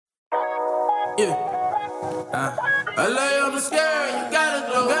Yeah. I lay on the scale, you gotta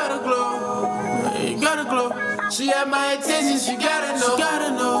glow. You gotta glow. She had my attention, she gotta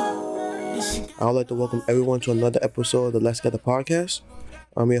know. I would like to welcome everyone to another episode of the Let's Get the Podcast.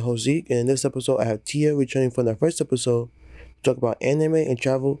 I'm your host Zeke, and in this episode I have Tia returning from the first episode to talk about anime and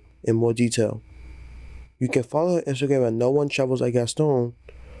travel in more detail. You can follow her Instagram at No One Travels Like Gaston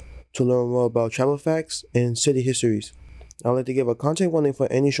to learn more about travel facts and city histories. I'd like to give a content warning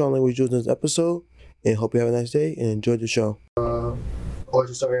for any strong language used in this episode, and hope you have a nice day and enjoy the show.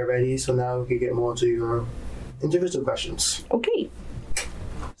 Origin story already, so now we can get more to your individual questions. Okay.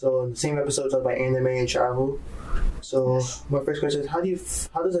 So in the same episode, talk about anime and travel. So my first question is, how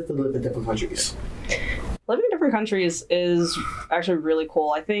does it feel to live in different countries? Living in different countries is actually really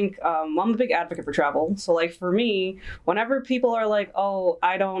cool. I think I'm a big advocate for travel. So like for me, whenever people are like, oh,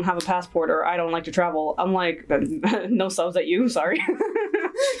 I don't have a passport or I don't like to travel, I'm like, no subs at you, sorry.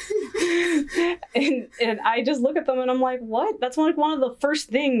 and I just look at them and I'm like, what? That's like one of the first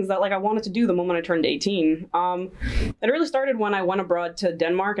things that like I wanted to do the moment I turned 18. It really started when I went abroad to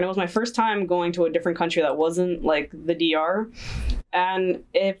Denmark, and it was my first time going to a different country that wasn't like the DR. And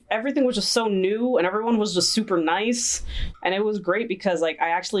if everything was just so new and everyone was just super nice, and it was great because like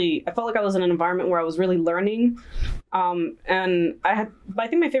I felt like I was in an environment where I was really learning. And I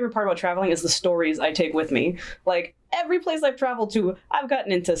think my favorite part about traveling is the stories I take with me. Like every place I've traveled to, I've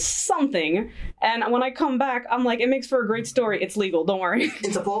gotten into something, and when I come back, I'm like, it makes for a great story. It's legal, don't worry.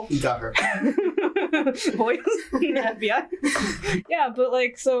 Interpol, you got her. Boys, FBI. Yeah, but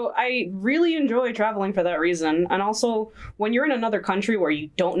like, so I really enjoy traveling for that reason. And also, when you're in another country where you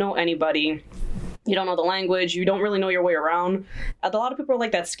don't know anybody, you don't know the language, you don't really know your way around, a lot of people are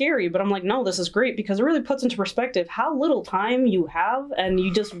like, that's scary, but I'm like, no, this is great, because it really puts into perspective how little time you have, and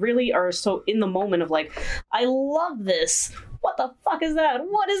you just really are so in the moment of like, I love this. What the fuck is that?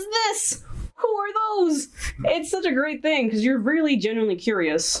 What is this? Who are those? It's such a great thing because you're really genuinely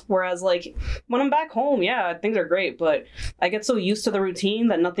curious. Whereas like when I'm back home, yeah, things are great, but I get so used to the routine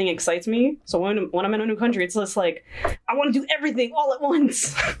that nothing excites me. So when I'm in a new country, it's just like, I want to do everything all at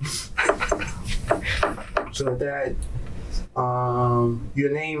once. So that,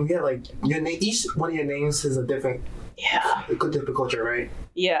 your name, yeah, like your name, each one of your names is a different, different culture, right?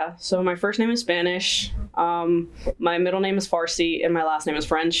 Yeah. So my first name is Spanish. My middle name is Farsi, and my last name is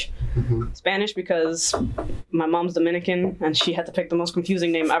French. Mm-hmm. Spanish because my mom's Dominican, and she had to pick the most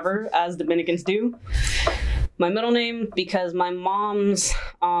confusing name ever, as Dominicans do. My middle name because my mom's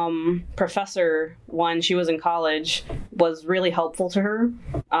professor, when she was in college, was really helpful to her,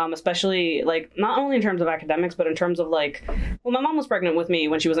 especially like not only in terms of academics, but in terms of like, well, my mom was pregnant with me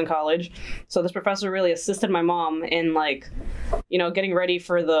when she was in college, so this professor really assisted my mom in like, you know, getting ready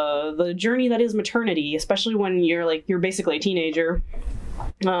for the journey that is maternity, especially when you're basically a teenager.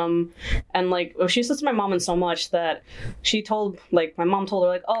 And like, she assisted my mom in so much that my mom told her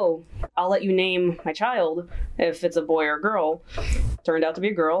like, oh, I'll let you name my child if it's a boy or a girl. Turned out to be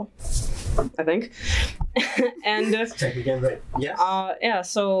a girl, I think. And check again, right?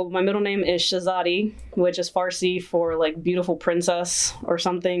 Yes. So my middle name is Shahzadi, which is Farsi for like beautiful princess or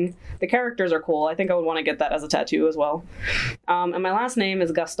something. The characters are cool. I think I would want to get that as a tattoo as well. And my last name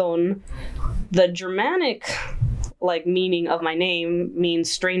is Gaston. The Germanic like meaning of my name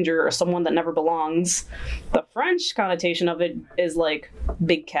means stranger or someone that never belongs. The French connotation of it is like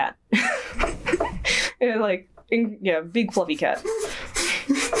big cat. Big fluffy cat.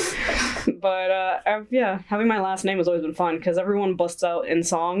 But having my last name has always been fun because everyone busts out in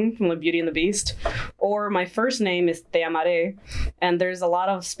song from The Beauty and the Beast. Or my first name is Te Amaré, and there's a lot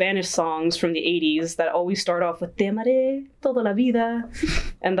of Spanish songs from the 80s that always start off with Te amaré toda la vida,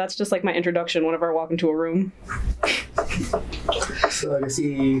 and that's just like my introduction whenever I walk into a room. So I can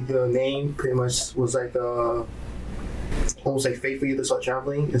see the name pretty much was like almost like fate for you to start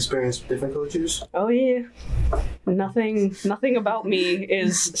traveling, experience different cultures. Oh yeah, nothing about me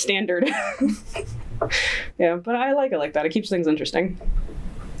is standard. Yeah, but I like it like that. It keeps things interesting.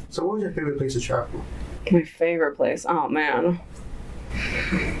 So what was your favorite place to travel? My favorite place? Oh man,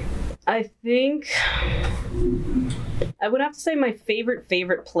 I think I would have to say my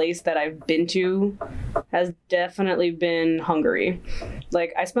favorite place that I've been to has definitely been Hungary.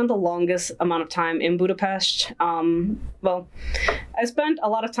 Like, I spent the longest amount of time in Budapest. I spent a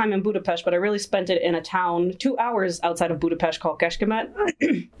lot of time in Budapest, but I really spent it in a town 2 hours outside of Budapest called Kecskemét.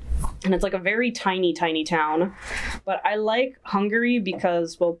 And it's like a very tiny town. But I like Hungary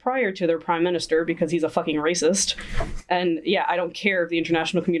because, well, prior to their prime minister, because he's a fucking racist. And yeah, I don't care if the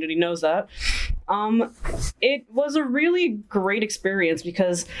international community knows that. It was a really great experience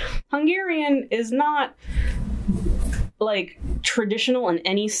because Hungarian is not like traditional in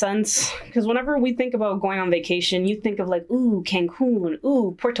any sense, because whenever we think about going on vacation, you think of like, ooh, Cancun,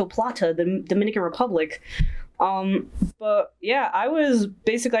 ooh, Puerto Plata, the Dominican Republic. But yeah,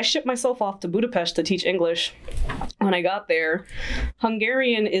 I shipped myself off to Budapest to teach English. When I got there,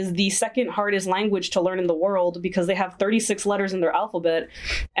 Hungarian is the second hardest language to learn in the world because they have 36 letters in their alphabet,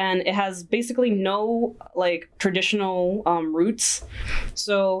 and it has basically no like traditional roots.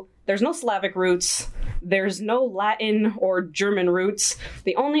 So there's no Slavic roots. There's no Latin or German roots.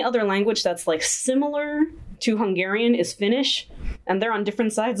 The only other language that's like similar to Hungarian is Finnish, and they're on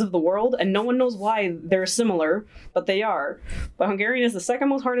different sides of the world, and no one knows why they're similar, but they are. But Hungarian is the second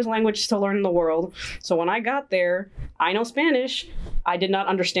most hardest language to learn in the world. So when I got there, I know Spanish. I did not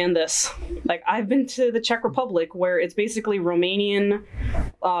understand this. Like, I've been to the Czech Republic, where it's basically Romanian,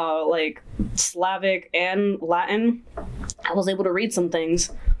 like Slavic and Latin. I was able to read some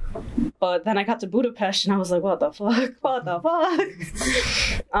things. But then I got to Budapest and I was like, what the fuck? What the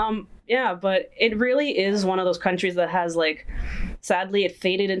fuck? Yeah, but it really is one of those countries that has, like, sadly, it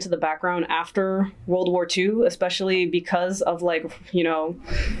faded into the background after World War II, especially because of, like, you know,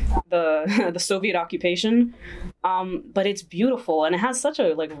 the Soviet occupation. But it's beautiful, and it has such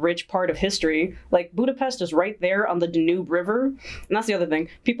a, like, rich part of history. Like, Budapest is right there on the Danube River, and that's the other thing.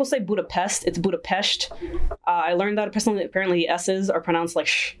 People say Budapest, it's Budapest. I learned that apparently S's are pronounced like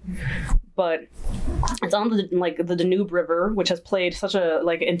sh. But it's on the Danube River, which has played such a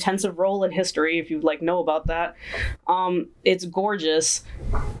like intensive role in history. If you like know about that, it's gorgeous.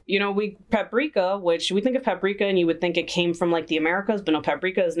 You know, paprika, which we think of paprika and you would think it came from like the Americas, but no,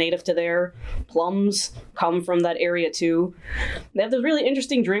 paprika is native to there. Plums come from that area too. They have this really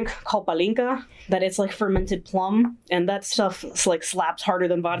interesting drink called palinka that it's like fermented plum, and that stuff like slaps harder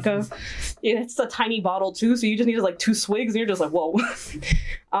than vodka. It's a tiny bottle too, so you just need like 2 swigs and you're just like, whoa.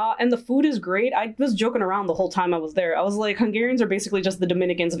 And the food is great. I was joking around the whole time I was there. I was like, Hungarians are basically just the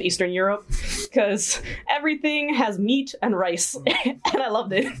Dominicans of Eastern Europe, because everything has meat and rice, and I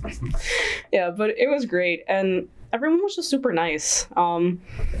loved it. Yeah, but it was great, and everyone was just super nice.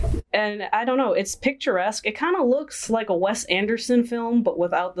 And I don't know, it's picturesque. It kind of looks like a Wes Anderson film, but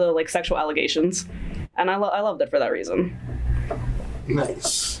without the like sexual allegations, and I loved it for that reason.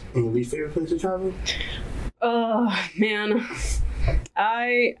 Nice. And your least favorite place to travel? Man.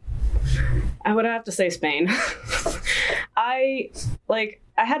 I would have to say Spain. I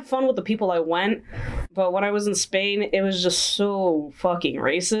had fun with the people I went, but when I was in Spain, it was just so fucking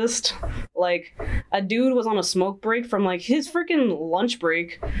racist. Like, a dude was on a smoke break from like his freaking lunch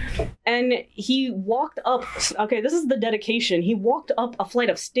break, and he walked up, okay, this is the dedication, he walked up a flight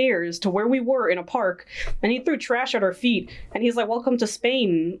of stairs to where we were in a park, and he threw trash at our feet, and he's like, welcome to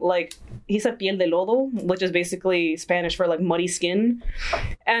Spain. Like, he said piel de lodo, which is basically Spanish for like muddy skin.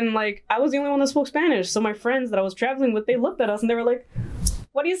 And like, I was the only one that spoke Spanish, so my friends that I was traveling with, they looked at us and they were like,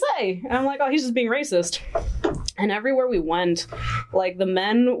 what do you say? And I'm like, oh, he's just being racist. And everywhere we went, like, the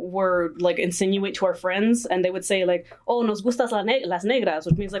men were like insinuate to our friends, and they would say like, oh, nos gustas las negras,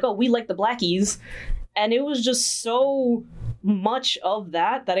 which means like, oh, we like the blackies. And it was just so much of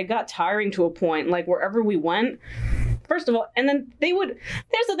that it got tiring to a point. Like, wherever we went, first of all, and then there's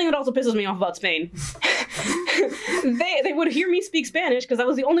the thing that also pisses me off about Spain. they would hear me speak Spanish, because I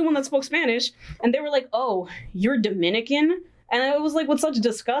was the only one that spoke Spanish, and they were like, oh, you're Dominican? And it was like with such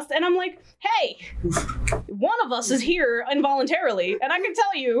disgust. And I'm like, hey, one of us is here involuntarily. And I can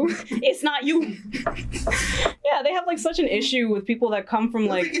tell you, it's not you. Yeah, they have like such an issue with people that come from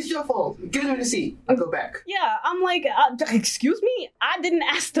like... It's your fault. Give them the seat and go back. Yeah, I'm like, excuse me? I didn't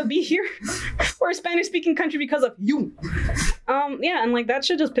ask to be here. We're a Spanish-speaking country because of you. Yeah, and like that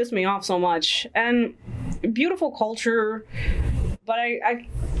shit just pissed me off so much. And beautiful culture, but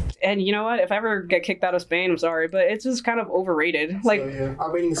and you know what? If I ever get kicked out of Spain, I'm sorry, but it's just kind of overrated. Like, yeah,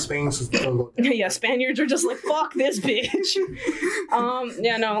 our rating in Spain is yeah, Spaniards are just like, fuck this bitch.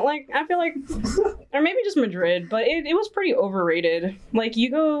 Yeah, no, like, I feel like, or maybe just Madrid, but it was pretty overrated. Like, you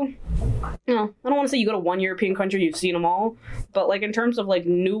go, you know, I don't want to say you go to one European country, you've seen them all, but like in terms of like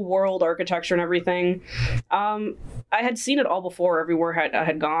new world architecture and everything, I had seen it all before everywhere I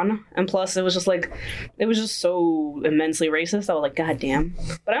had gone, and plus it was just so immensely racist. I was like, god damn.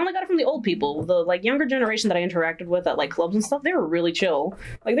 But I only got it from the old people. The like younger generation that I interacted with at like clubs and stuff, they were really chill.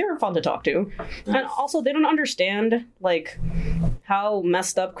 Like, they were fun to talk to. And also, they don't understand like how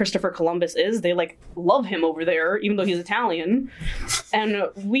messed up Christopher Columbus is. They like love him over there, even though he's Italian. And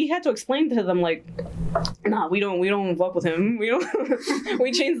we had to explain to them like, nah, we don't fuck with him. We don't.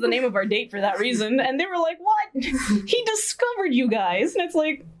 We changed the name of our date for that reason. And they were like, what? He discovered you guys. And it's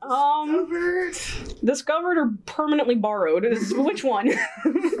like, Discovered or permanently borrowed? Which one?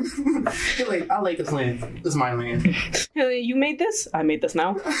 You're like, I like this land. This is my land. You made this? I made this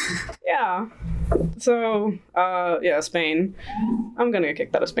now. Yeah. So, yeah, Spain. I'm gonna get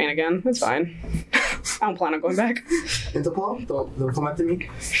kicked out of Spain again. It's fine. I don't plan on going back. Interpol? Don't come after me.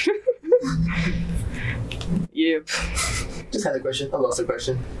 Yep. Just had a question. I lost a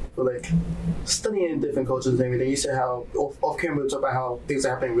question. But like, studying different cultures and everything, you said how off camera we talk about how things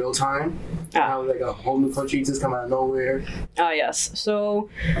are happening in real time. How like a whole new country just come out of nowhere. Yes. So,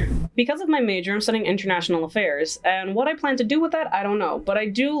 because of my major, I'm studying international affairs, and what I plan to do with that, I don't know. But I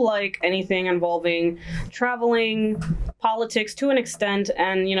do like anything involving traveling, politics to an extent,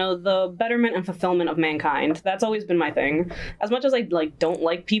 and the betterment and fulfillment of mankind. That's always been my thing. As much as I don't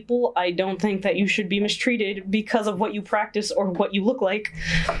like people, I don't think that you should be mistreated because of what you practice or what you look like.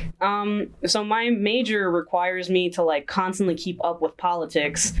 So my major requires me to constantly keep up with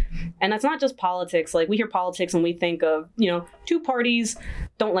politics. And that's not just politics. Like, we hear politics and we think of, two parties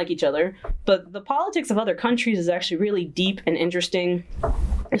don't like each other. But the politics of other countries is actually really deep and interesting.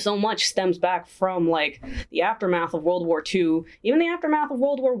 So much stems back from the aftermath of World War II, even the aftermath of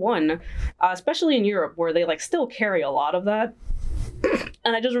World War I, especially in Europe, where they still carry a lot of that.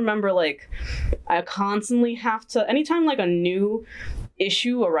 And I just remember I constantly have to, anytime a new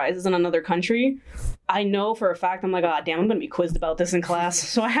issue arises in another country, I know for a fact, I'm like, ah, damn, I'm going to be quizzed about this in class.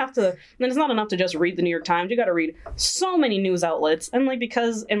 So I have to, and it's not enough to just read the New York Times. You got to read so many news outlets. And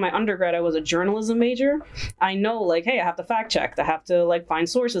because in my undergrad, I was a journalism major, I know hey, I have to fact check. I have to find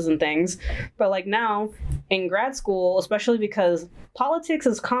sources and things. But now in grad school, especially because politics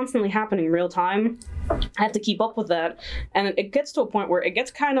is constantly happening in real time, I have to keep up with that. And it gets to a point where it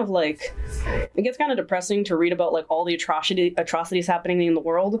gets kind of depressing to read about all the atrocities happening in the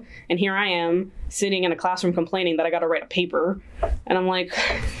world. And here I am sitting in a classroom complaining that I got to write a paper. And I'm like,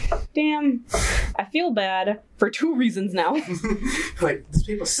 damn, I feel bad for two reasons now. This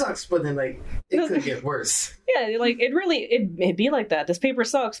paper sucks, but then it could get worse. Yeah, it'd be like that. This paper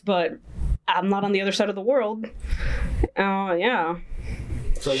sucks, but I'm not on the other side of the world. Yeah.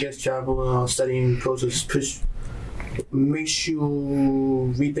 So I guess travel, studying cultures makes you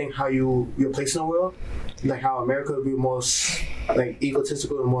rethink how your place in the world. How America would be more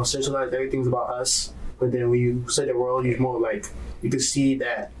egotistical and more centralized. Everything's about us. But then when you study the world, you're more you can see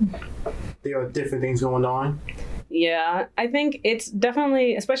that there are different things going on. Yeah, I think it's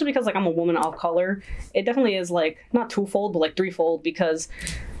definitely, especially because I'm a woman of color, it definitely is not twofold, but threefold, because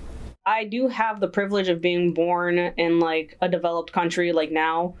I do have the privilege of being born in a developed country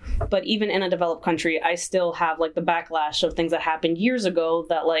now, but even in a developed country, I still have the backlash of things that happened years ago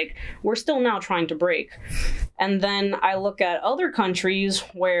that we're still now trying to break. And then I look at other countries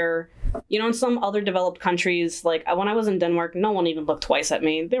where, in some other developed countries, when I was in Denmark, no one even looked twice at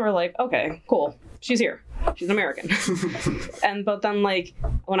me. They were like, okay, cool, she's here. She's an American. But then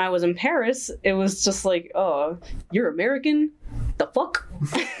when I was in Paris, it was just oh, you're American? The fuck?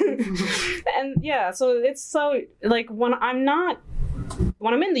 And yeah, so it's so when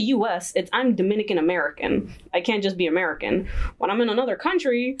I'm in the US, I'm Dominican American. I can't just be American. When I'm in another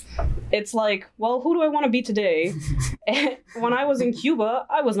country, it's well, who do I want to be today? And when I was in Cuba,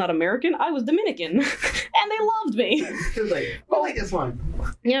 I was not American, I was Dominican. And they loved me. It was this one.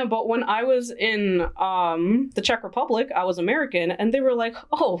 Yeah, but when I was in the Czech Republic, I was American, and they were like,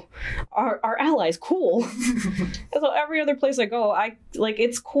 oh, our allies, cool. And so every other place I go,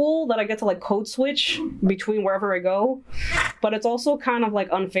 it's cool that I get to code switch between wherever I go, but it's also kind of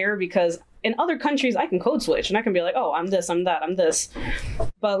unfair because in other countries I can code switch and I can be oh, I'm this, I'm that, I'm this.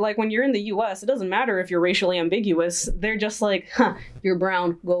 But when you're in the US, it doesn't matter if you're racially ambiguous. They're just huh, you're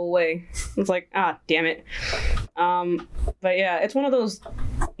brown, go away. It's ah, damn it. But yeah, it's one of those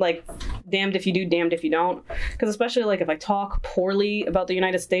damned if you do, damned if you don't. Because especially if I talk poorly about the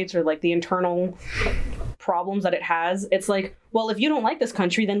United States or the internal problems that it has, it's well, if you don't like this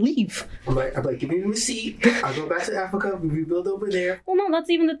country, then leave. I'm like, give me a receipt. I'll go back to Africa. We rebuild over there. Well, no, that's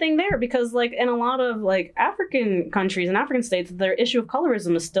even the thing there, because in a lot of African countries and African states, their issue of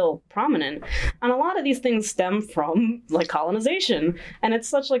colorism is still prominent, and a lot of these things stem from colonization, and it's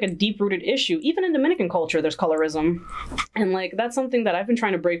such a deep-rooted issue. Even in Dominican culture, there's colorism, and that's something that I've been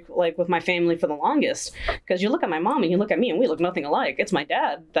trying to break with my family for the longest. Because you look at my mom and you look at me, and we look nothing alike. It's my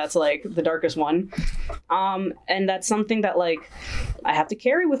dad that's the darkest one, and that's something that I have to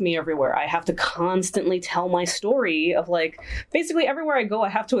carry with me everywhere. I have to constantly tell my story of basically everywhere I go, I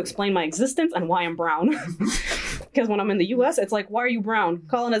have to explain my existence and why I'm brown. Because when I'm in the US, it's why are you brown?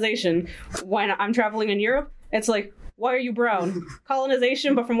 Colonization. When I'm traveling in Europe, it's Why are you brown?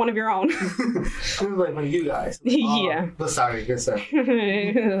 Colonization, but from one of your own. Like one of you guys. Yeah. But sorry, good sir.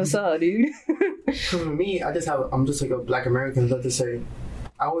 What's up, dude? For me, I'm just like a Black American. Let's just say,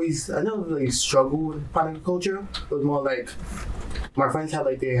 I never really struggled with finding a culture. It was more like my friends have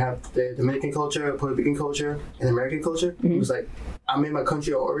the Dominican culture, Puerto Rican culture, and American culture. It was like I'm in my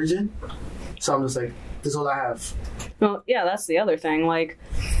country of origin, so I'm just like, this is all I have. Well, yeah, that's the other thing. Like,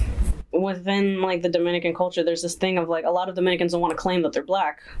 within like the Dominican culture, there's this thing of like a lot of Dominicans don't want to claim that they're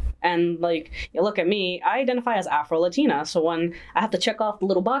Black. And like, you look at me, I identify as Afro-Latina. So when I have to check off the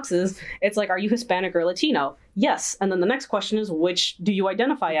little boxes, it's like, are you Hispanic or Latino? Yes. And then the next question is, which do you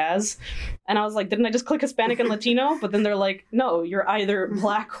identify as? And I was like, didn't I just click Hispanic and Latino? But then they're like, no, you're either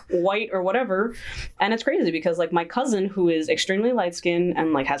Black, white, or whatever. And it's crazy because like my cousin, who is extremely light skinned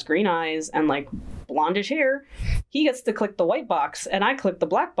and like has green eyes and like blondish hair, he gets to click the white box and I click the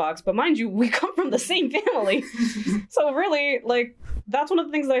Black box. But mind you, we come from the same family. So really, like, that's one of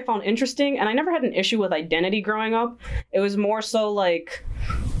the things that I found interesting. And I never had an issue with identity growing up. It was more so like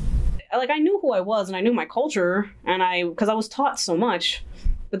I knew who I was and I knew my culture, and because I was taught so much.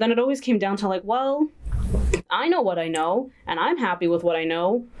 But then it always came down to like, well, I know what I know and I'm happy with what I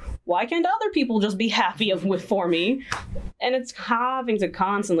know. Why can't other people just be happy with for me? And it's having to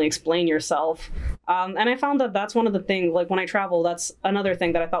constantly explain yourself. And I found that that's one of the things, like when I travel, that's another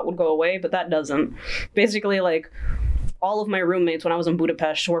thing that I thought would go away, but that doesn't. Basically, like, all of my roommates when I was in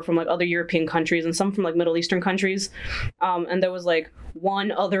Budapest were from like other European countries and some from like Middle Eastern countries. And there was like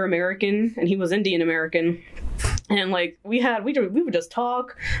one other American, and he was Indian American. And like we would just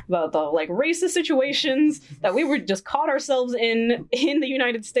talk about the like racist situations that we were just caught ourselves in the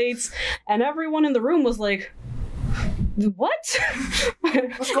United States, and everyone in the room was like, what?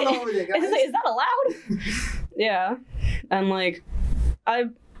 What's going on over there, guys? Is that allowed? Yeah. And like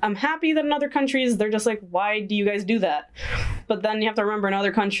I'm happy that in other countries they're just like, why do you guys do that? But then you have to remember, in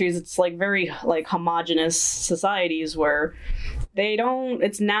other countries it's like very like homogenous societies where they don't.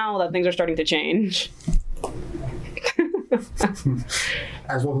 It's now that things are starting to change.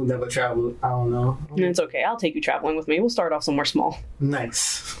 As one who never traveled, I don't know. It's okay. I'll take you traveling with me. We'll start off somewhere small.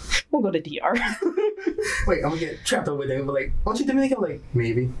 Nice. We'll go to DR. Wait, I'm gonna get trapped over there. But like, aren't you Dominican? I'm like,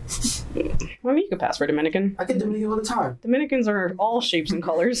 maybe. I mean, you can pass for Dominican. I get Dominican all the time. Dominicans are all shapes and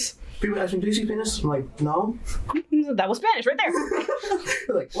colors. People ask me, do you speak Spanish? I'm like, no. That was Spanish right there.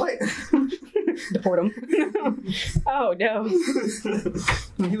 They're like, what? Deport them. Oh, no.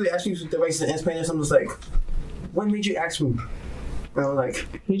 When people ask me the race in Spanish, I'm just like, what made you ask me? And I'm like,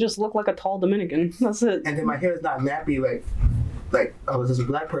 you just look like a tall Dominican. That's it. And then my hair is not nappy like I was just a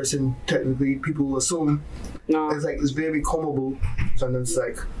Black person. Technically, people will assume it's very combable. So then it's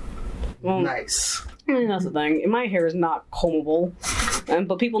like, nice. I mean, that's the thing. My hair is not combable,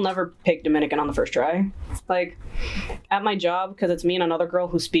 but people never pick Dominican on the first try. Like, at my job, because it's me and another girl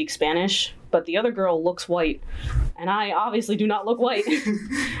who speaks Spanish, but the other girl looks white, and I obviously do not look white.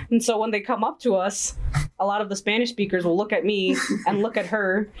 And so when they come up to us, a lot of the Spanish speakers will look at me and look at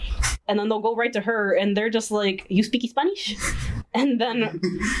her, and then they'll go right to her, and they're just like, you speak Spanish? And then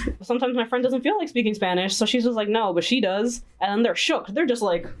sometimes my friend doesn't feel like speaking Spanish, so she's just like, no, but she does. And then they're shook. They're just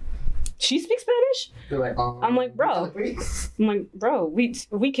like, she speaks Spanish? They're like, I'm like, bro.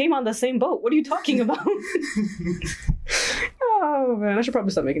 We came on the same boat. What are you talking about? Oh man, I should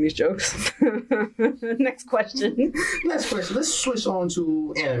probably stop making these jokes. Next question. Let's switch on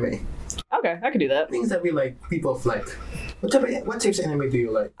to anime. Okay, I can do that. Things that we like, people like. What types of anime do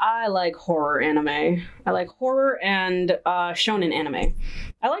you like? I like horror anime. I like horror and shonen anime.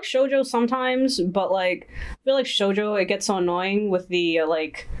 I like shoujo sometimes, but like I feel like shoujo, it gets so annoying with the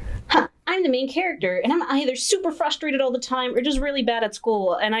I'm the main character and I'm either super frustrated all the time or just really bad at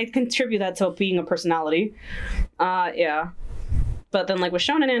school, and I contribute that to being a personality. Yeah. But then like with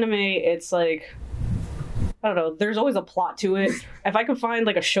shonen anime, it's like, I don't know, there's always a plot to it. If I could find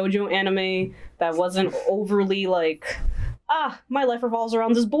like a shoujo anime that wasn't overly like, my life revolves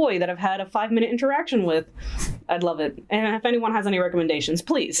around this boy that I've had a 5-minute interaction with, I'd love it. And if anyone has any recommendations,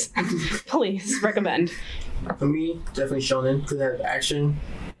 please recommend. For me, definitely shonen, because it has action.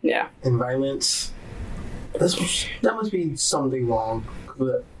 Yeah. And violence. That must be something wrong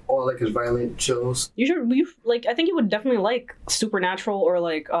with all like his violent shows. I think you would definitely like supernatural or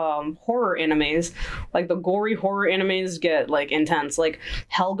like horror animes. Like the gory horror animes get like intense. Like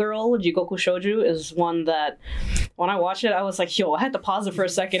Hellgirl, Jikoku Shoujo is one that when I watched it, I was like, yo, I had to pause it for a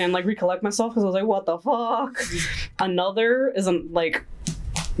second and like recollect myself because I was like, what the fuck? Another is like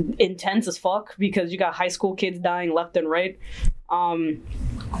intense as fuck because you got high school kids dying left and right.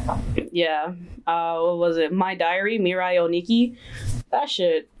 Yeah. What was it? My Diary, Mirai Oniki. That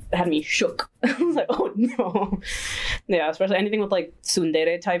shit had me shook. I was like, oh no. Yeah, especially anything with like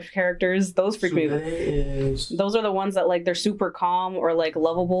tsundere type characters. Those freak me. Those are the ones that like they're super calm or like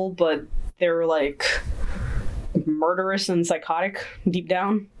lovable, but they're like murderous and psychotic deep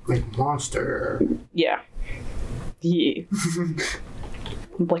down. Like monster. Yeah. Yeah.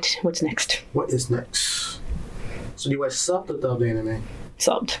 What's next? What is next? So do you watch subbed or dubbed anime?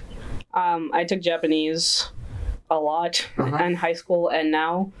 Subbed. I took Japanese a lot in high school and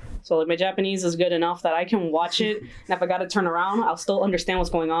now. So like my Japanese is good enough that I can watch it, and if I gotta turn around, I'll still understand what's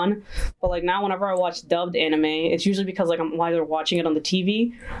going on. But like now, whenever I watch dubbed anime, it's usually because like I'm either watching it on the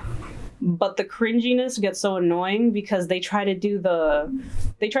TV. But the cringiness gets so annoying because they try to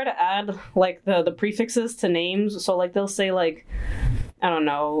add like the prefixes to names. So like they'll say like, I don't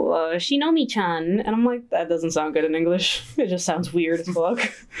know, Shinomi-chan, and I'm like, that doesn't sound good in English. It just sounds weird as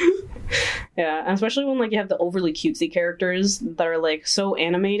fuck. Yeah, and especially when like you have the overly cutesy characters that are like so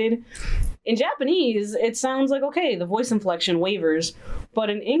animated. In Japanese, it sounds like okay, the voice inflection wavers, but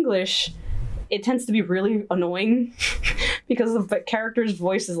in English, it tends to be really annoying because the character's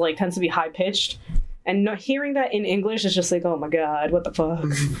voice is like tends to be high pitched, and hearing that in English is just like, oh my god, what the fuck.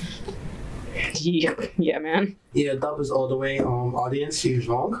 Yeah, man. Yeah, dub is all the way. Audience, you're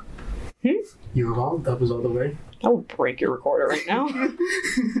wrong. You're wrong. Dub is all the way. I will break your recorder right now.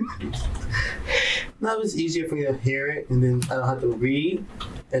 Now it's easier for me to hear it, and then I don't have to read,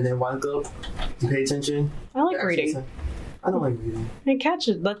 and then wake up and pay attention. I like reading. I don't like reading. And catch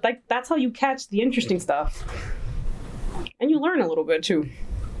it. Like that's how you catch the interesting stuff, and you learn a little bit too.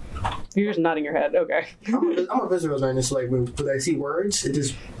 You're just nodding your head. Okay. I'm a visual learner, so like when I see words, it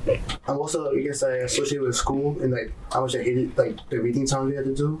just. I'm also, I guess, I associate with school, and like I wish I hated like the reading times we had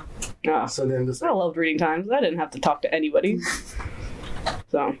to do. So then just. I loved reading times. I didn't have to talk to anybody.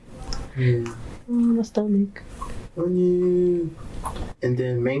 So. Yeah. Oh, my stomach. And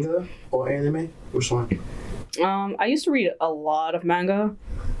then manga or anime? Which one? I used to read a lot of manga,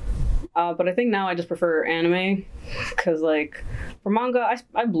 but I think now I just prefer anime because, like, for manga,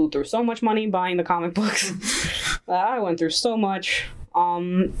 I blew through so much money buying the comic books. I went through so much.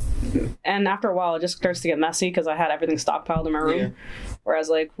 And after a while, it just starts to get messy because I had everything stockpiled in my room. Yeah. Whereas,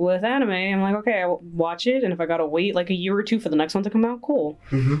 like, with anime, I'm like, okay, I'll watch it, and if I gotta wait, like, a year or two for the next one to come out, cool.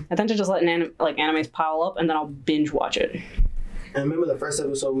 I tend to just let animes pile up, and then I'll binge watch it. And remember the first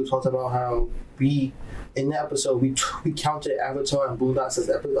episode, we talked about how in that episode, we counted Avatar and Boondocks as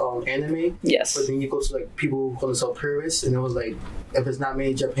anime. Yes. But then you go to, like, people who call themselves purists, and it was like, if it's not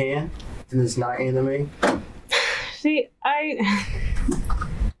made in Japan, then it's not anime. See, I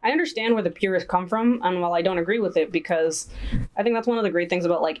understand where the purists come from, and while I don't agree with it, because I think that's one of the great things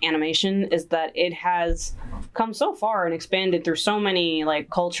about like animation is that it has come so far and expanded through so many like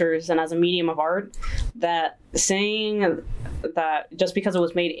cultures and as a medium of art that saying that just because it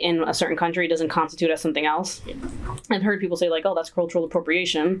was made in a certain country doesn't constitute as something else. I've heard people say like, oh, that's cultural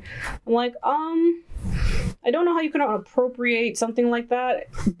appropriation. I'm like, I don't know how you can appropriate something like that,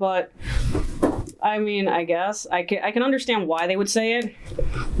 but I mean, I guess I can understand why they would say it.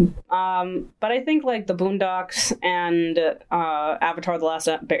 But I think like the Boondocks and Avatar: The Last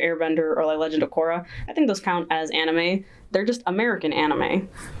Airbender or like Legend of Korra, I think those count as anime. They're just American anime.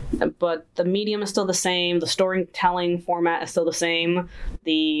 But the medium is still the same. The storytelling format is still the same.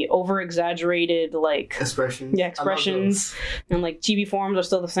 The over-exaggerated like expressions and like chibi forms are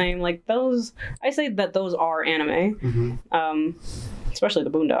still the same. Like those, I say that those are anime. Especially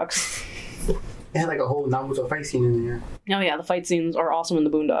the Boondocks. It had like a whole Naruto fight scene in there. Oh yeah, the fight scenes are awesome in the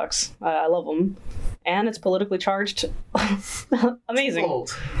Boondocks. I love them. And it's politically charged. Amazing.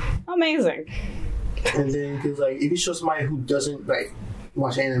 Cold. Amazing. And then, because like, if you show somebody who doesn't like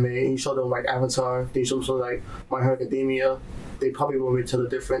watch anime, and you show them like Avatar, they show them like My Hero Academia, they probably won't really tell the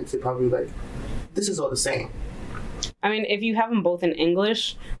difference. They probably like, this is all the same. I mean, if you have them both in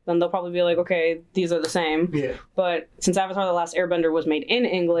English, then they'll probably be like, okay, these are the same. Yeah. But since Avatar: The Last Airbender was made in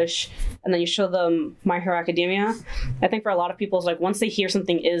English, and then you show them My Hero Academia, I think for a lot of people, it's like once they hear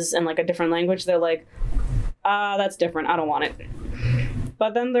something is in like a different language, they're like, that's different. I don't want it.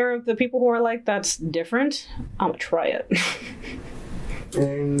 But then there are the people who are like, that's different. I'm gonna try it.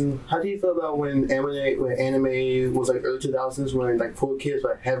 And how do you feel about when anime was like early 2000s when like 4Kids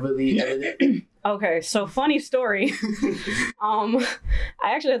were heavily edited? Okay, so funny story. I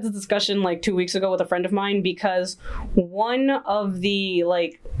actually had this discussion like 2 weeks ago with a friend of mine because one of the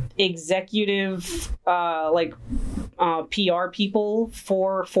like executive like PR people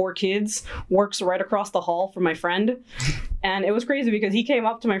for 4Kids works right across the hall from my friend. And it was crazy because he came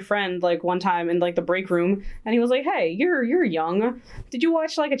up to my friend like one time in like the break room and he was like, "Hey, you're young. Did you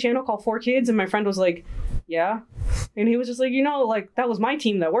watch like a channel called 4Kids?" And my friend was like, "Yeah." And he was just like, like that was my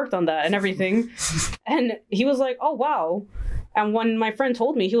team that worked on that and everything. And he was like, "Oh, wow." And when my friend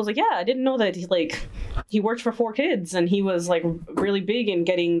told me, he was like, "Yeah, I didn't know that he worked for 4Kids and he was like really big in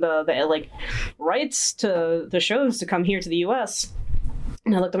getting the like rights to the shows to come here to the US."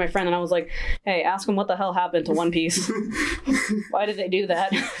 And I looked at my friend and I was like, "Hey, ask him what the hell happened to One Piece. Why did they do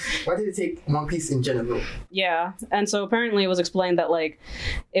that?" Why did it take One Piece in general? Yeah. And so apparently it was explained that like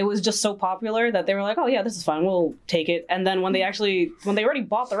it was just so popular that they were like, "Oh yeah, this is fun, we'll take it." And then when they already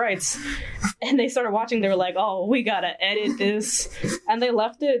bought the rights and they started watching, they were like, "Oh, we gotta edit this." And they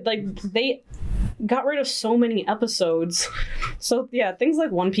left it like they got rid of so many episodes. So yeah, things like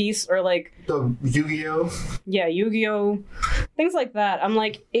One Piece or like the Yu-Gi-Oh. Yeah, Yu-Gi-Oh, things like that. I'm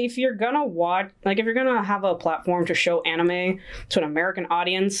like, if you're gonna have a platform to show anime to an American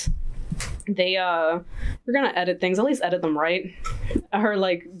audience, you're gonna edit things, at least edit them right. Or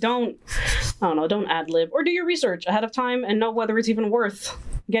like don't ad lib, or do your research ahead of time and know whether it's even worth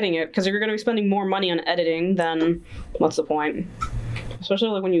getting it, because if you're gonna be spending more money on editing, then what's the point? Especially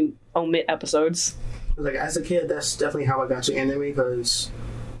like when you omit episodes. Like as a kid, that's definitely how I got to anime, because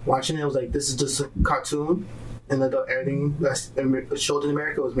watching it was like, this is just a cartoon, and everything that's showed in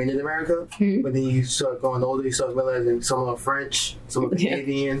America was made in America. Mm-hmm. But then you start going older, you start realizing some are French, some are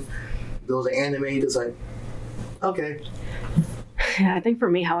Canadian. Those are anime. It's like, okay. Yeah, I think for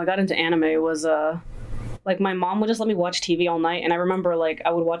me, how I got into anime was like my mom would just let me watch TV all night, and I remember like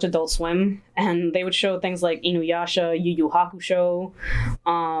I would watch Adult Swim and they would show things like Inuyasha, Yu Yu Hakusho,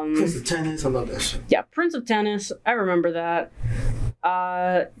 Prince of Tennis. I love that shit. Yeah, Prince of Tennis. I remember that.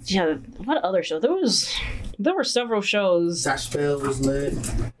 Yeah, what other show? There were several shows. Zatch Bell was lit.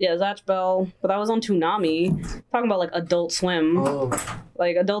 Yeah, Zatch Bell, but that was on Toonami. Talking about like Adult Swim. Oh.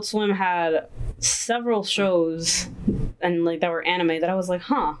 Like Adult Swim had several shows and like that were anime that I was like,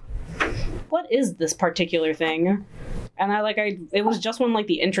 huh, what is this particular thing? And it was just when like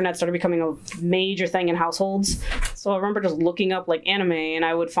the internet started becoming a major thing in households. So I remember just looking up like anime, and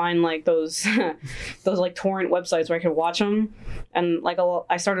I would find like those like torrent websites where I could watch them. And like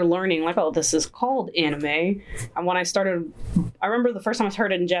I started learning like, oh, this is called anime. And when I remember the first time I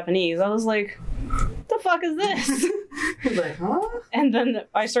heard it in Japanese, I was like, the fuck is this? Like, huh? And then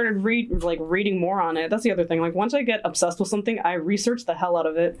I started reading more on it. That's the other thing. Like once I get obsessed with something, I research the hell out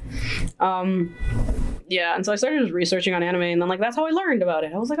of it. Yeah, and so I started just researching on anime, and then like that's how I learned about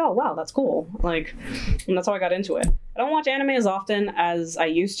it. I was like, oh wow, that's cool. Like, and that's how I got into it. I don't watch anime as often as I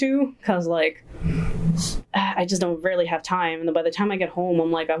used to, because like I just don't really have time. And then by the time I get home,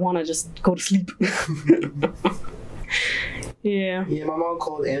 I'm like, I want to just go to sleep. Yeah. Yeah, my mom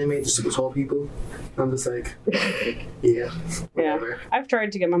called anime just to control people. I'm just like, yeah. Whatever. Yeah. I've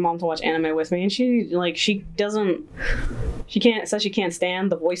tried to get my mom to watch anime with me, and she can't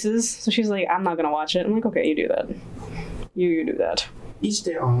stand the voices, so she's like, I'm not gonna watch it. I'm like, okay, you do that. You do that. Each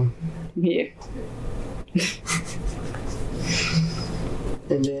their own. Yeah.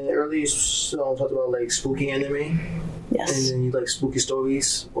 And then earlier talked about like spooky anime. Yes. And then you like spooky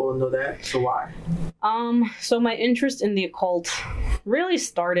stories, or know that. So why? So my interest in the occult really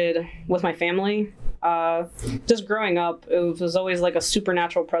started with my family. Just growing up, it was always like a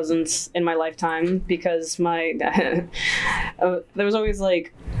supernatural presence in my lifetime, because there was always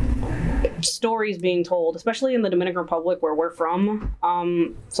like stories being told, especially in the Dominican Republic where we're from.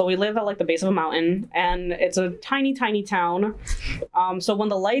 So we live at like the base of a mountain, and it's a tiny town. So when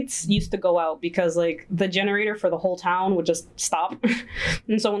the lights used to go out, because like the generator for the whole town would just stop,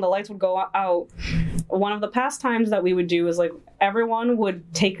 and so when the lights would go out, one of the pastimes that we would do is like everyone would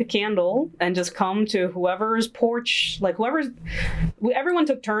take a candle and just come to whoever's porch, like everyone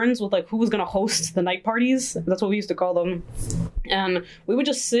took turns with like who was gonna host the night parties. That's what we used to call them. And we would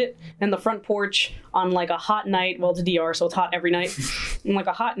just sit in the front porch on like a hot night. Well, it's DR, so it's hot every night. And like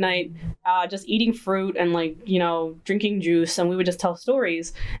a hot night, just eating fruit and like, drinking juice, and we would just tell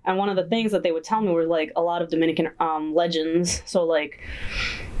stories. And one of the things that they would tell me were like a lot of Dominican legends. So like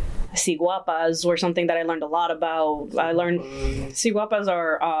Ciguapas were something that I learned a lot about. I learned Ciguapas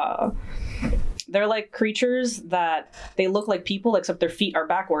are they're like creatures that they look like people, except their feet are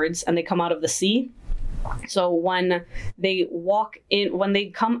backwards and they come out of the sea. So when they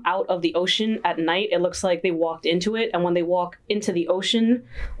come out of the ocean at night, it looks like they walked into it. And when they walk into the ocean,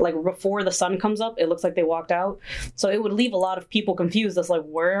 like before the sun comes up, it looks like they walked out. So it would leave a lot of people confused. That's like,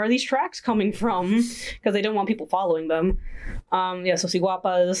 where are these tracks coming from? Because they don't want people following them. So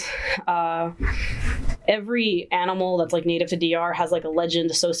Ciguapas. every animal that's like native to DR has like a legend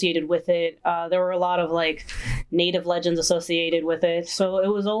associated with it. There were a lot of like native legends associated with it. So it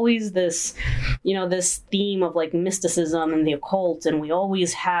was always this, this theme of like mysticism and the occult. And we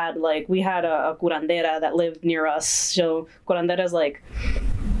always had we had a curandera that lived near us. So curandera is like,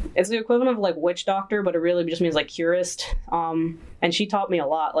 it's the equivalent of like witch doctor, but it really just means like curist. And she taught me a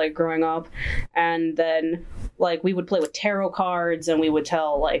lot like growing up. And then like we would play with tarot cards and we would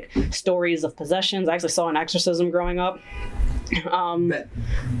tell like stories of possessions. I actually saw an exorcism growing up.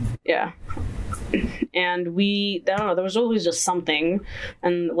 Yeah. And I don't know, there was always just something.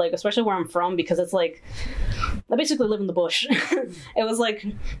 And like, especially where I'm from, because it's like, I basically live in the bush. It was like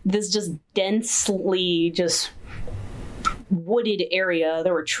this just densely just wooded area.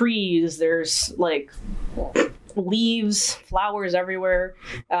 There were trees, there's like leaves, flowers everywhere.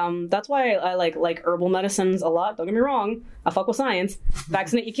 That's why I like herbal medicines a lot. Don't get me wrong, I fuck with science.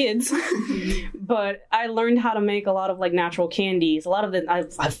 Vaccinate your kids. But I learned how to make a lot of like natural candies. A lot of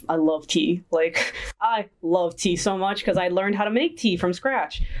I love tea. Like I love tea so much because I learned how to make tea from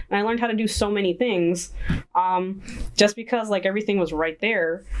scratch, and I learned how to do so many things just because like everything was right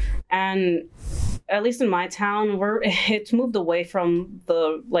there. And at least in my town, it's moved away from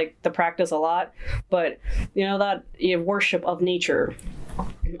the practice a lot, but that worship of nature.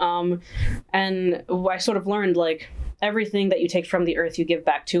 And I sort of learned like everything that you take from the earth, you give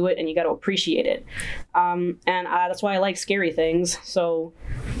back to it, and you got to appreciate it. And that's why I like scary things. So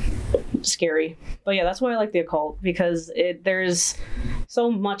scary, but yeah, that's why I like the occult, because there's so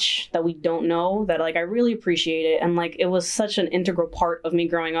much that we don't know that like I really appreciate it, and like it was such an integral part of me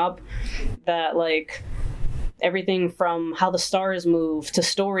growing up that like everything from how the stars move to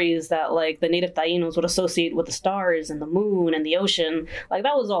stories that like the native Tainos would associate with the stars and the moon and the ocean. Like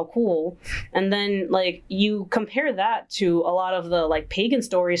that was all cool. And then like you compare that to a lot of the like pagan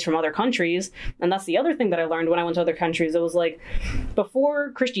stories from other countries. And that's the other thing that I learned when I went to other countries. It was like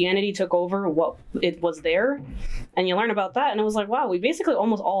before Christianity took over, what it was there. And you learn about that. And it was like, wow, we basically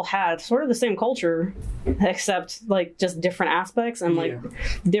almost all had sort of the same culture, except like just different aspects and like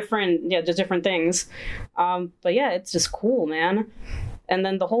just different things. But yeah, it's just cool, man. And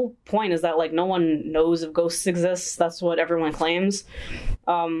then the whole point is that like no one knows if ghosts exist. That's what everyone claims.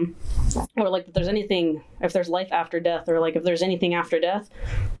 Or like if there's life after death, or like if there's anything after death.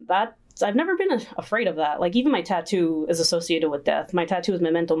 I've never been afraid of that. Like even my tattoo is associated with death. My tattoo is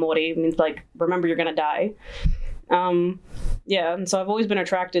Memento Mori. It means like, remember you're gonna die. Yeah, and so I've always been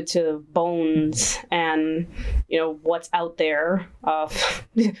attracted to bones and, what's out there.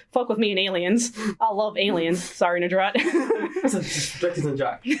 Fuck with me and aliens. I love aliens. Sorry, Najrat.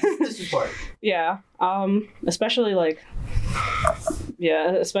 This is part. Yeah, especially like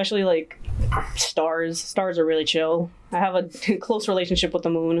stars. Stars are really chill. I have a close relationship with the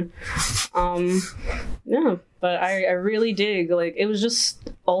moon. Yeah, but I really dig, like, it was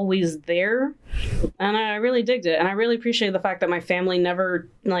just always there, and I really digged it, and I really appreciate the fact that my family never,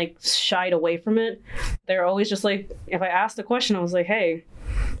 like, shied away from it. They're always just, like, if I asked a question, I was like, hey,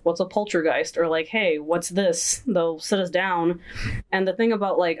 what's a poltergeist? Or like, hey, what's this? They'll sit us down. And the thing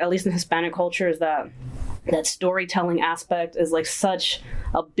about, like, at least in Hispanic culture is that storytelling aspect is like such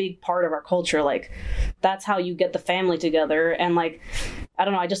a big part of our culture. Like that's how you get the family together. And like, I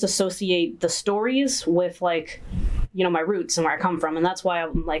don't know, I just associate the stories with like, my roots and where I come from. And that's why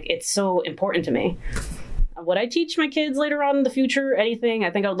I'm like, it's so important to me. Would I teach my kids later on in the future anything? I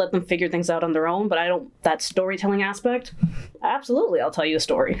think I would let them figure things out on their own, but that storytelling aspect, absolutely, I'll tell you a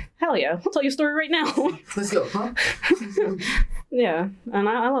story. Hell yeah, I'll tell you a story right now. Let's go, huh? Yeah, and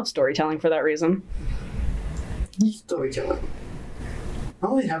I love storytelling for that reason. Storytelling. I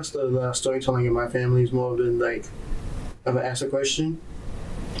only have storytelling in my family. It's more than like, if I ask a question,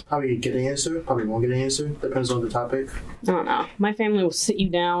 probably get an answer, probably won't get an answer. Depends on the topic. I don't know. My family will sit you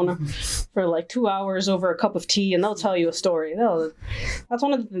down for like 2 hours over a cup of tea, and they'll tell you a story.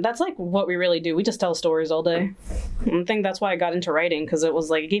 That's like what we really do. We just tell stories all day. And I think that's why I got into writing, because it was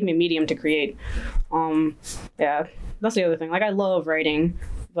like, it gave me a medium to create. Yeah, that's the other thing. Like I love writing,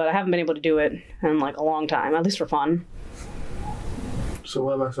 but I haven't been able to do it in like a long time, at least for fun.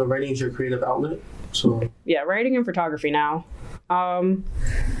 So writing is your creative outlet? So yeah, writing and photography now. Anyone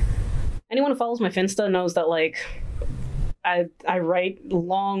who follows my Finsta knows that like I write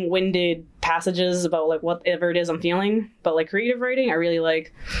long-winded passages about like whatever it is I'm feeling, but like creative writing I really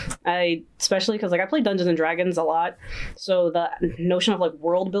like. Especially because like I play Dungeons and Dragons a lot, so the notion of like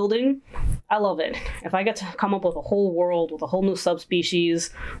world building, I love it. If I get to come up with a whole world with a whole new subspecies,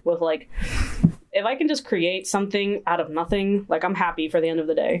 with like, if I can just create something out of nothing, like I'm happy for the end of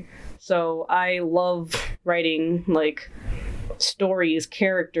the day. So I love writing like stories,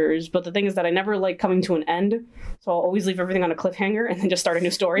 characters, but the thing is that I never like coming to an end, so I'll always leave everything on a cliffhanger and then just start a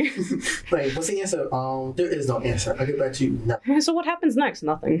new story. Like, what's the answer? There is no answer. I'll get back to you. No. So what happens next?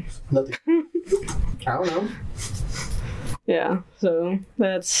 Nothing. Nothing. I don't know. Yeah, so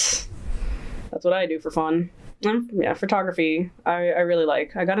that's what I do for fun. Yeah, photography I really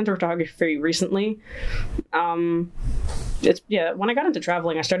like. I got into photography recently. When I got into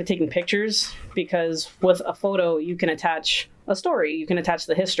traveling, I started taking pictures because with a photo you can attach a story, you can attach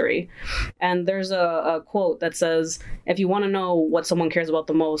the history. And there's a quote that says, if you want to know what someone cares about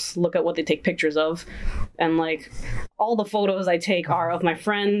the most, look at what they take pictures of. And like all the photos I take are of my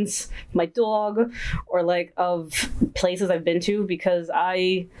friends, my dog, or like of places I've been to, because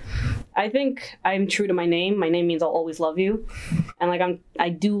I think I'm true to my name. My name means I'll always love you. And like I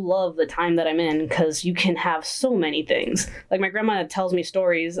do love the time that I'm in, because you can have so many things. Like my grandma tells me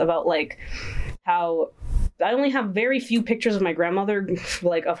stories about like how I only have very few pictures of my grandmother,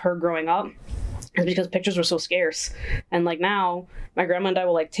 like of her growing up. It's because pictures were so scarce. And like now, my grandma and I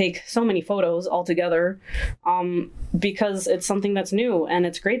will like take so many photos all together, because it's something that's new and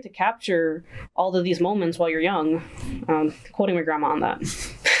it's great to capture all of these moments while you're young. Quoting my grandma on that.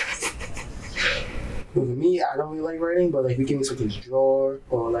 For me, I don't really like writing, but like we give me something to draw,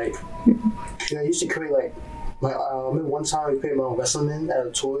 or like I used to create like my. I remember one time I created my own wrestling out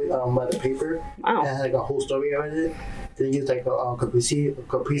of toy, out of paper. Wow. And I had like a whole story around it. Then I used like a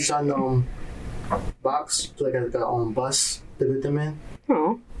Capri Sun box to like a bus to put them in.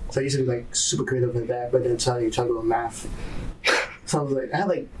 Oh. So I used to be like super creative in that, but then try to go with math. So I was like, I had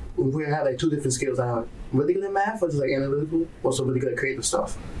like two different skills. I had really good at math, which is like analytical, also really good at creative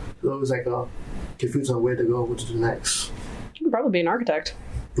stuff. So it was like confused on where to go, what to do next. You could probably be an architect.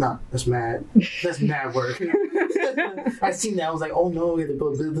 Nah, that's mad. That's mad work. I seen that. I was like, oh no, we have to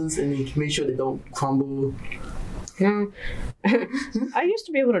build buildings and then make sure they don't crumble. No. I used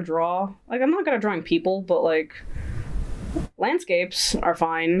to be able to draw. Like, I'm not good at drawing people, but like landscapes are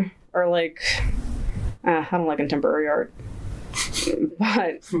fine. Or like, I don't like contemporary art.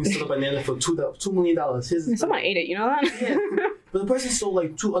 But we sold a banana for $2 million. Someone ate it, you know that? Yeah. But the person sold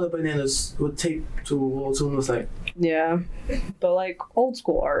like 2 other bananas with tape to a wall. So it was like, yeah. But like old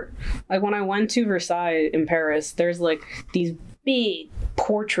school art. Like when I went to Versailles in Paris, there's like these big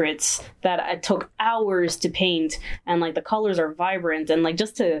portraits that it took hours to paint, and like the colors are vibrant, and like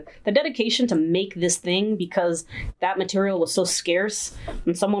just the dedication to make this thing, because that material was so scarce,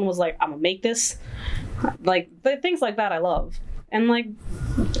 and someone was like, I'm gonna make this. Like the things like that I love. And like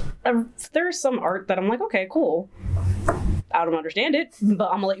there's some art that I'm like, okay, cool, I don't understand it, but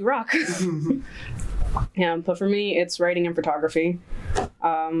I'm gonna let you rock. Yeah, but for me it's writing and photography.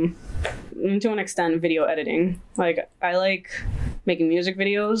 To an extent, video editing. Like I like making music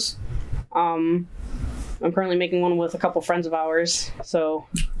videos. I'm currently making one with a couple friends of ours, so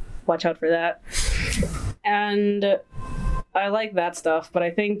watch out for that. And I like that stuff, but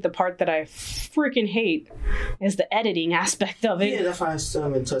I think the part that I freaking hate is the editing aspect of it. Yeah, that's why I still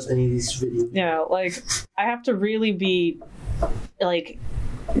haven't touched any of these videos. Yeah, like I have to really be like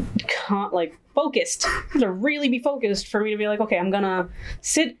focused. I have to really be focused for me to be like, okay, I'm gonna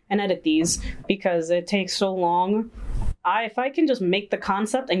sit and edit these, because it takes so long. If I can just make the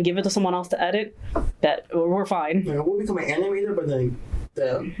concept and give it to someone else to edit, that we're fine. Yeah, we'll become an animator, but then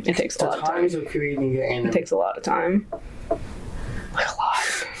it takes a lot of time. times of creating your anime. It takes a lot of time. Like a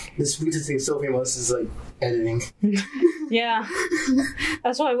lot. This reason thing so famous is like editing. Yeah.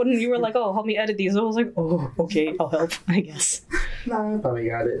 That's why when you were like, oh, help me edit these, I was like, oh, okay, I'll help, I guess. Nah, I probably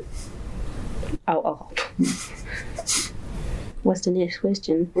got it. I'll help. What's the next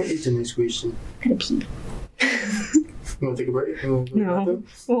question? What is the next question? Gotta pee. You want to take a break? No.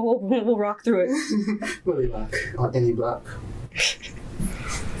 We'll rock through it. Really rock on any block.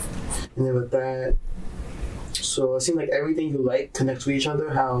 And then with that, so it seems like everything you like connects with each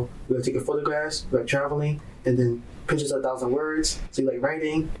other. How you like taking photographs, you like traveling, and then pictures are 1,000 words. So you like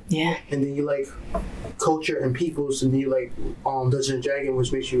writing, Yeah. and then you like culture and peoples, and then you like Dungeons and Dragons,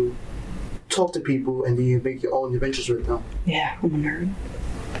 which makes you talk to people, and then you make your own adventures with them. Yeah, I'm a nerd.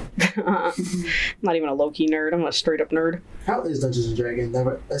 I'm not even a low-key nerd. I'm a straight-up nerd. How is Dungeons and Dragons?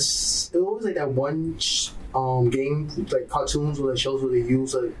 It always like that one game, like cartoons or like shows where they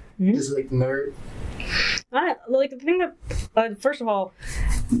use like this is like the nerd. I like the thing that first of all,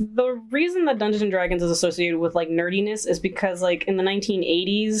 the reason that Dungeons and Dragons is associated with like nerdiness is because like in the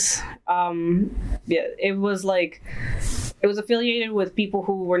 1980s, it was affiliated with people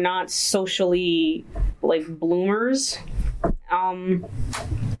who were not socially like bloomers,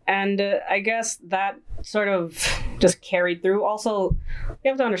 and I guess that sort of just carried through. Also, you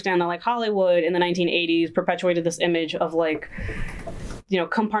have to understand that like Hollywood in the 1980s perpetuated this image of like, you know,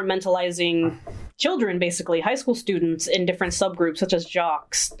 compartmentalizing children, basically high school students, in different subgroups such as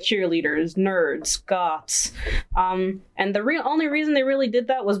jocks, cheerleaders, nerds, goths, and the only reason they really did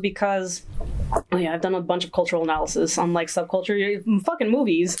that was because, yeah, I've done a bunch of cultural analysis on like subculture. Fucking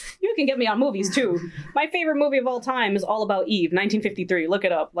movies, you can get me on movies too. My favorite movie of all time is All About Eve, 1953. Look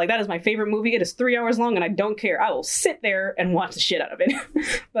it up. Like, that is my favorite movie. It is 3 hours long and I don't care. I will sit there and watch the shit out of it.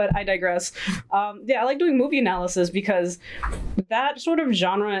 But I digress. Yeah, I like doing movie analysis because that sort of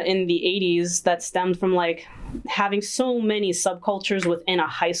genre in the 80s that stemmed from like having so many subcultures within a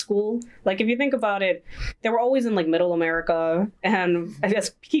high school. Like, if you think about it, they were always in like middle America, and I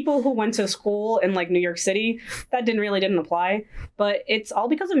guess people who went to school in like New York City, that didn't apply. But it's all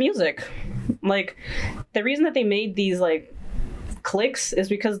because of music. Like, the reason that they made these like cliques is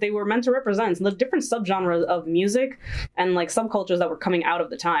because they were meant to represent the different subgenres of music and like subcultures that were coming out of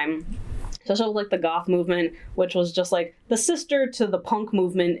the time. Especially like the goth movement, which was just like the sister to the punk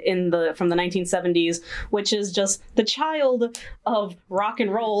movement from the 1970s, which is just the child of rock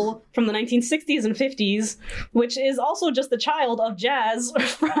and roll from the 1960s and 50s, which is also just the child of jazz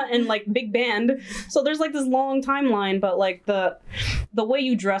and like big band. So there's like this long timeline, but like the way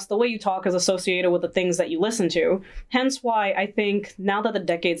you dress, the way you talk is associated with the things that you listen to. Hence why I think now that the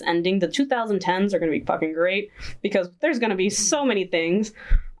decade's ending, the 2010s are going to be fucking great because there's going to be so many things.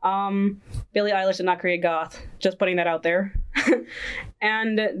 Billie Eilish did not create goth, just putting that out there.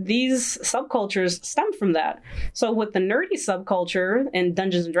 And these subcultures stem from that. So with the nerdy subculture in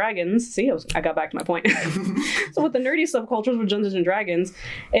Dungeons and Dragons, see, I got back to my point. So with the nerdy subcultures with Dungeons and Dragons,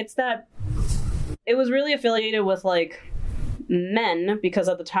 it's that it was really affiliated with like men, because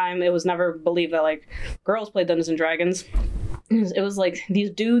at the time it was never believed that like girls played Dungeons and Dragons. It was like these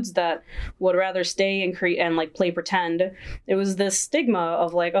dudes that would rather stay and create and like play pretend. It was this stigma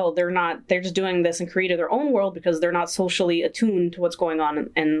of like, oh, they're just doing this and created their own world because they're not socially attuned to what's going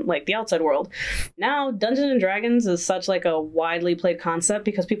on in like the outside world. Now, Dungeons and Dragons is such like a widely played concept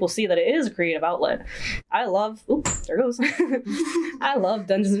because people see that it is a creative outlet. I love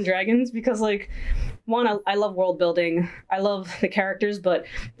Dungeons and Dragons because like, one, I love world building. I love the characters, but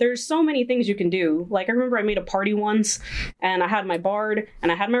there's so many things you can do. Like, I remember I made a party once, and I had my bard,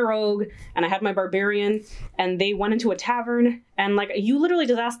 and I had my rogue, and I had my barbarian, and they went into a tavern, and like, you literally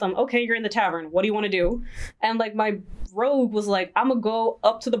just ask them, okay, you're in the tavern, what do you want to do? And like, my rogue was like, I'm gonna go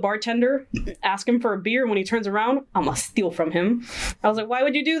up to the bartender, ask him for a beer, and when he turns around, I'm gonna steal from him. I was like, why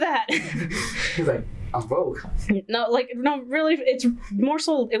would you do that? He's like, I'm broke. No, really, it's more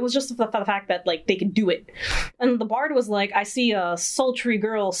so, it was just the fact that, like, they could do it. And the bard was like, I see a sultry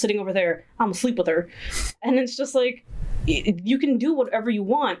girl sitting over there, I'm gonna sleep with her. And it's just like, you can do whatever you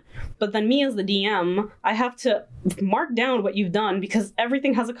want, but then me as the DM, I have to mark down what you've done because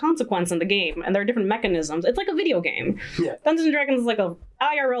everything has a consequence in the game, and there are different mechanisms. It's like a video game. Yeah. Dungeons & Dragons is like a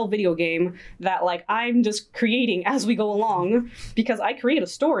IRL video game that like I'm just creating as we go along because I create a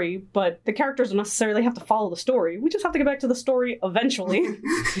story, but the characters don't necessarily have to follow the story. We just have to get back to the story eventually.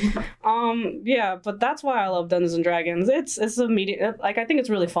 Yeah, but that's why I love Dungeons & Dragons. It's a media, like, I think it's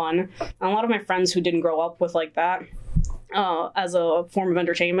really fun. And a lot of my friends who didn't grow up with like that, as a form of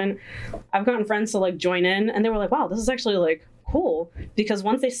entertainment, I've gotten friends to like join in, and they were like, wow, this is actually like cool, because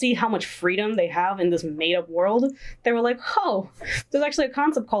once they see how much freedom they have in this made-up world, they were like, oh, there's actually a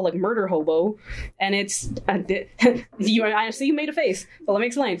concept called like murder hobo, and it's I see you made a face, but let me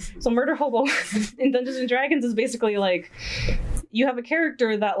explain. So murder hobo in Dungeons & Dragons is basically like, you have a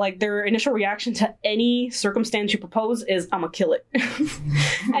character that like their initial reaction to any circumstance you propose is, I'm gonna kill it.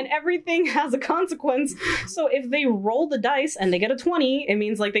 And everything has a consequence. So if they roll the dice and they get a 20, it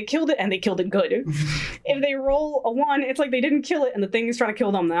means like they killed it, and they killed it good. If they roll a 1, it's like they didn't kill it and the thing is trying to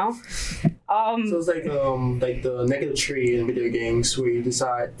kill them now. So it's like the negative tree in video games where you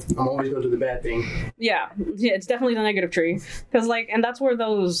decide, I'm always going to do the bad thing. Yeah, it's definitely the negative tree, because like, and that's where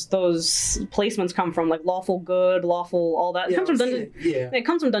those placements come from, like lawful good, lawful all that. It comes from Dungeons. Yeah, it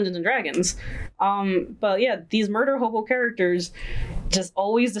comes from Dungeons and Dragons. But yeah, these murder hobo characters just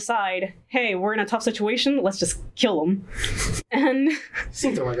always decide, hey, we're in a tough situation, let's just kill them. And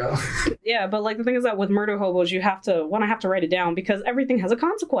seems to work out. Yeah, but like the thing is that with murder hobos, I have to write it down because everything has a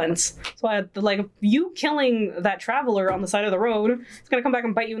consequence. So like, you killing that traveler on the side of the road, it's gonna come back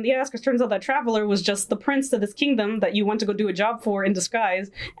and bite you in the ass, because turns out that traveler was just the prince to this kingdom that you went to go do a job for in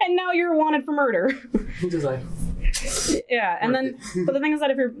disguise, and now you're wanted for murder. He's just like, Yeah, and then, but the thing is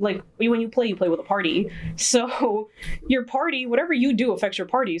that if you're like, when you play with a party. So your party, whatever you do affects your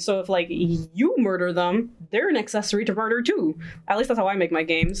party. So if like you murder them, they're an accessory to murder too. At least that's how I make my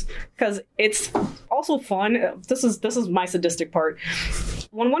games, because it's also fun. This is my sadistic part.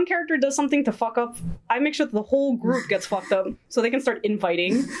 When one character does something to fuck up, I make sure that the whole group gets fucked up so they can start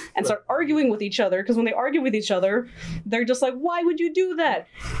infighting and start arguing with each other. Because when they argue with each other, they're just like, why would you do that?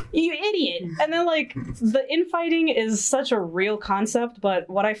 You idiot. And then like the infighting is such a real concept, but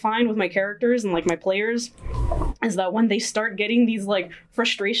what I find with my characters and like my players is that when they start getting these like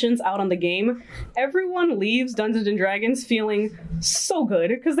frustrations out on the game, everyone leaves Dungeons and Dragons feeling so good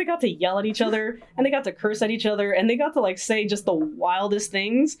because they got to yell at each other and they got to curse at each other and they got to like say just the wildest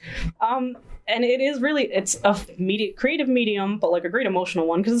things. And it is really, it's a creative medium, but like a great emotional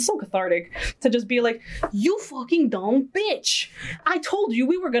one, because it's so cathartic to just be like, you fucking dumb bitch. I told you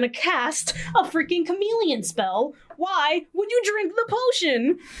we were going to cast a freaking chameleon spell. Why would you drink the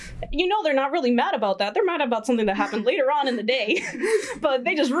potion? You know, they're not really mad about that. They're mad about something that happened later on in the day, but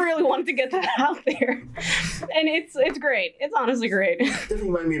they just really wanted to get that out there. And it's great. It's honestly great. Definitely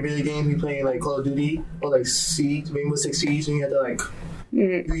remind me of video games we playing like Call of Duty or like Siege, Rainbow Six Siege, and you had to like,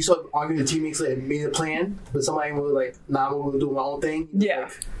 you start arguing with teammates like made a plan, but somebody was like, nah, I'm gonna do my own thing. Yeah.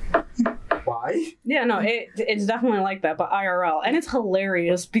 Like, why? Yeah, no, it's definitely like that, but IRL. And it's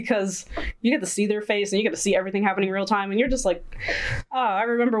hilarious because you get to see their face and you get to see everything happening real time, and you're just like, oh, I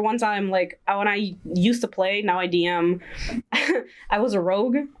remember one time, like, when I used to play, now I DM, I was a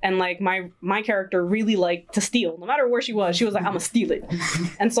rogue, and like my character really liked to steal. No matter where she was like, I'm gonna steal it.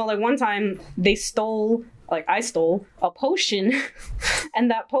 And so like one time I stole a potion, and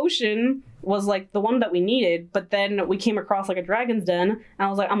that potion was like the one that we needed, but then we came across like a dragon's den, and I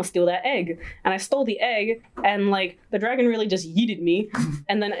was like, I'm gonna steal that egg. And I stole the egg, and like the dragon really just yeeted me,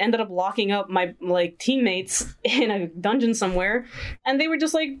 and then ended up locking up my like teammates in a dungeon somewhere, and they were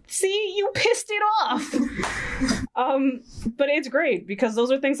just like, see, you pissed it off. But it's great because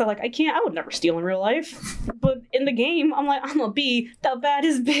those are things that like I would never steal in real life, but in the game I'm like, I'm gonna be the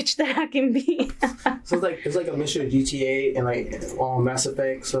baddest bitch that I can be. So it's like a mission of GTA and like Mass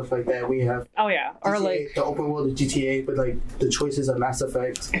Effect, stuff like that. We have oh yeah, or GTA, like the open world of GTA, but like the choices of Mass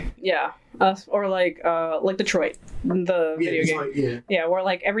Effect. Yeah, or like Detroit, the video Detroit, game. Yeah, where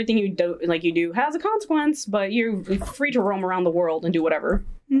like everything you do has a consequence, but you're free to roam around the world and do whatever.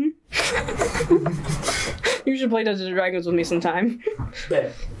 You should play Dungeons and Dragons with me sometime.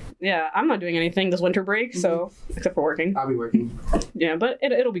 Bet. Yeah, I'm not doing anything this winter break, so except for working. I'll be working. Yeah, but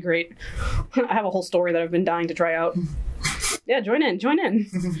it'll be great. I have a whole story that I've been dying to try out. Yeah, join in.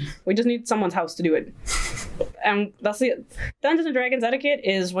 We just need someone's house to do it. And that's the Dungeons and Dragons etiquette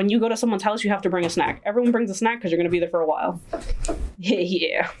is when you go to someone's house, you have to bring a snack. Everyone brings a snack because you're going to be there for a while.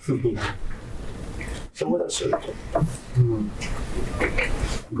 Yeah. So what else should I do?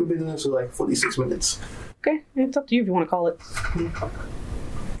 We've been doing this for like 46 minutes. Okay, it's up to you if you want to call it.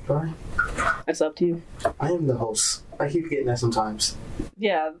 Fine. It's up to you. I am the host. I keep forgetting that sometimes.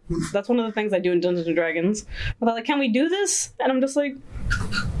 Yeah, that's one of the things I do in Dungeons and Dragons. But they're like, can we do this? And I'm just like,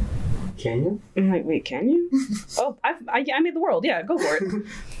 can you? I'm like, wait, can you? Oh, I made the world. Yeah, go for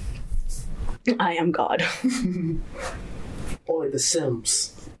it. I am God. Or like The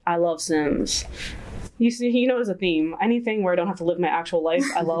Sims. I love Sims. You know there's a theme. Anything where I don't have to live my actual life,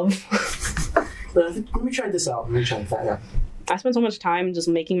 I love. Let me try this out. Let me try that out. I spend so much time just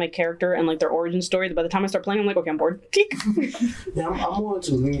making my character and like their origin story that by the time I start playing, I'm like, okay, I'm bored. Yeah, I'm more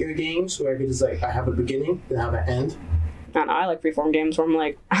into linear games where I could just like, I have a beginning and have an end. I don't know, I like freeform games where I'm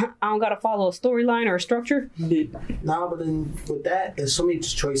like, I don't gotta follow a storyline or a structure. Nah, but then with that, there's so many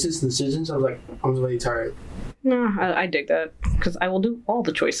choices and decisions. I was like, I'm really tired. No, I dig that because I will do all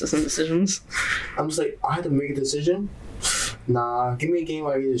the choices and decisions. I'm just like, I had to make a decision. Nah, give me a game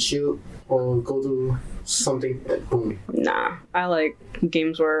where I can just shoot or go to something and boom. Nah, I like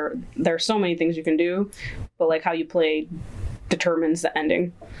games where there are so many things you can do, but like how you play determines the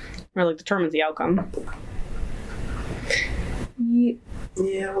ending or like determines the outcome.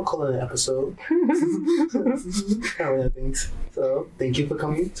 Yeah, we'll call it an episode. How are things? So, thank you for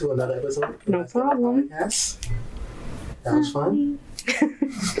coming to another episode. No problem. Yes, that was fun.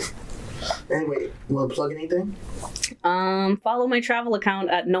 Anyway, you want to plug anything? Follow my travel account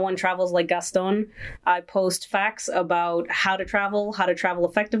at No One Travels Like Gaston. I post facts about how to travel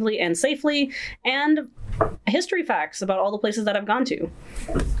effectively and safely, and history facts about all the places that I've gone to.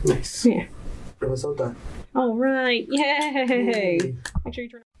 Nice. Yeah. Episode done. All right. Yay! Make sure you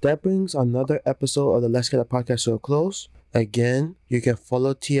turn. That brings another episode of the Let's Get a Podcast to a close. Again, you can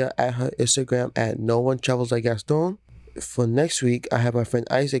follow Tia at her Instagram at No One Travels Like Gaston. For next week, I have my friend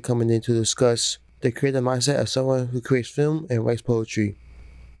Isaac coming in to discuss the creative mindset of someone who creates film and writes poetry.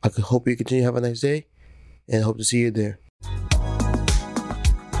 I hope you continue to have a nice day, and hope to see you there.